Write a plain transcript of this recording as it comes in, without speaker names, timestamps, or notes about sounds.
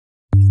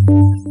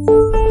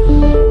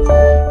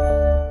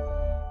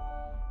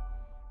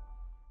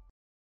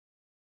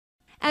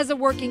As a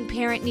working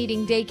parent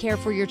needing daycare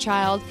for your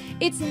child,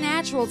 it's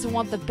natural to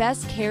want the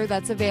best care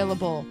that's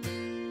available.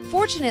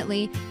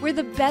 Fortunately, we're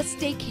the best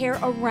daycare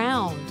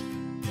around.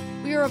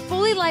 We are a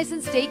fully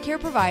licensed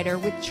daycare provider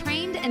with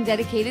trained and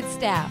dedicated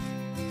staff.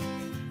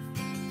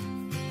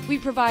 We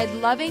provide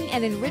loving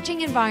and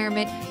enriching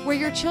environment where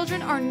your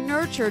children are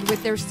nurtured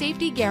with their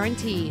safety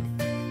guaranteed.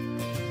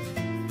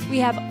 We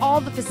have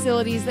all the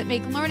facilities that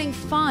make learning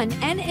fun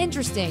and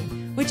interesting,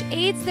 which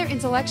aids their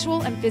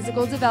intellectual and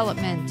physical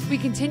development. We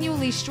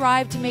continually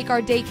strive to make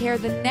our daycare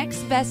the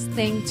next best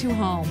thing to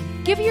home.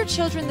 Give your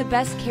children the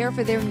best care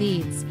for their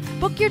needs.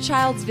 Book your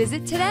child's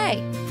visit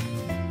today.